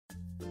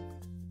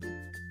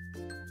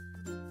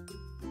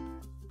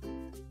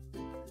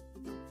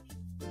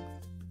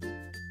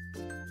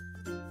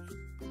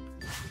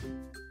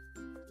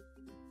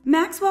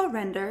Maxwell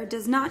Render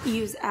does not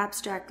use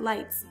abstract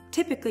lights,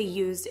 typically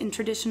used in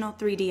traditional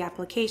 3D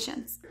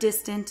applications,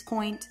 distant,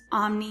 point,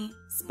 omni,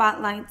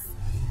 spotlights.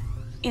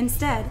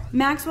 Instead,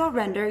 Maxwell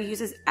Render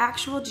uses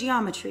actual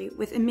geometry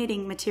with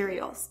emitting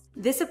materials.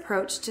 This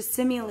approach to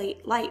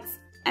simulate lights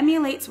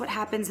emulates what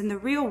happens in the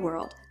real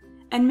world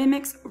and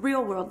mimics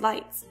real-world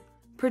lights,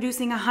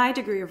 producing a high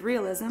degree of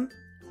realism,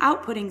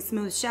 outputting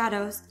smooth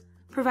shadows,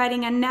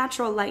 providing a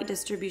natural light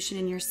distribution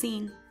in your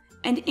scene,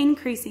 and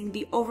increasing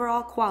the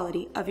overall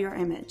quality of your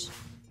image.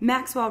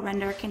 Maxwell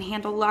Render can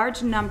handle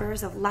large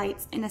numbers of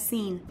lights in a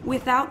scene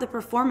without the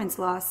performance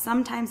loss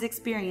sometimes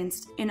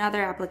experienced in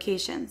other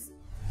applications.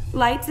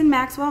 Lights in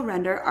Maxwell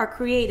Render are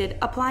created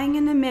applying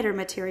an emitter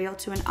material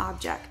to an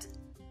object.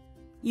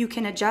 You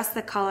can adjust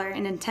the color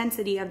and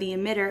intensity of the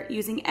emitter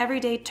using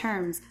everyday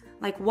terms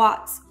like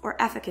watts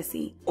or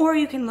efficacy, or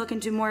you can look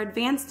into more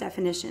advanced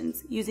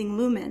definitions using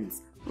lumens,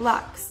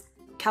 lux,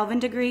 Kelvin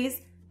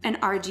degrees, and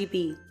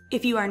RGB.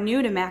 If you are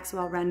new to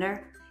Maxwell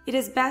Render, it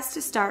is best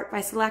to start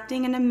by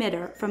selecting an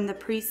emitter from the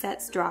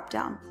presets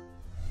dropdown.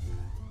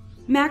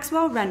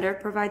 Maxwell Render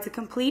provides a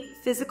complete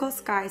physical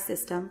sky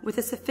system with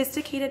a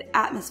sophisticated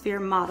atmosphere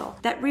model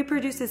that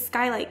reproduces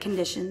skylight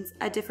conditions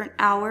at different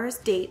hours,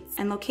 dates,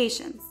 and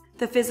locations.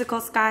 The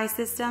physical sky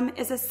system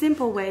is a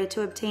simple way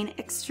to obtain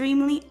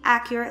extremely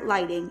accurate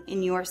lighting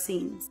in your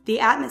scenes.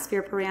 The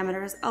atmosphere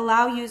parameters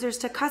allow users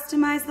to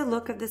customize the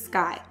look of the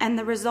sky and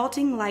the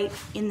resulting light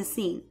in the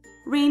scene,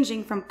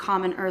 ranging from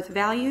common Earth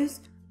values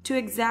to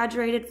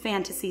exaggerated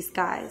fantasy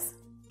skies.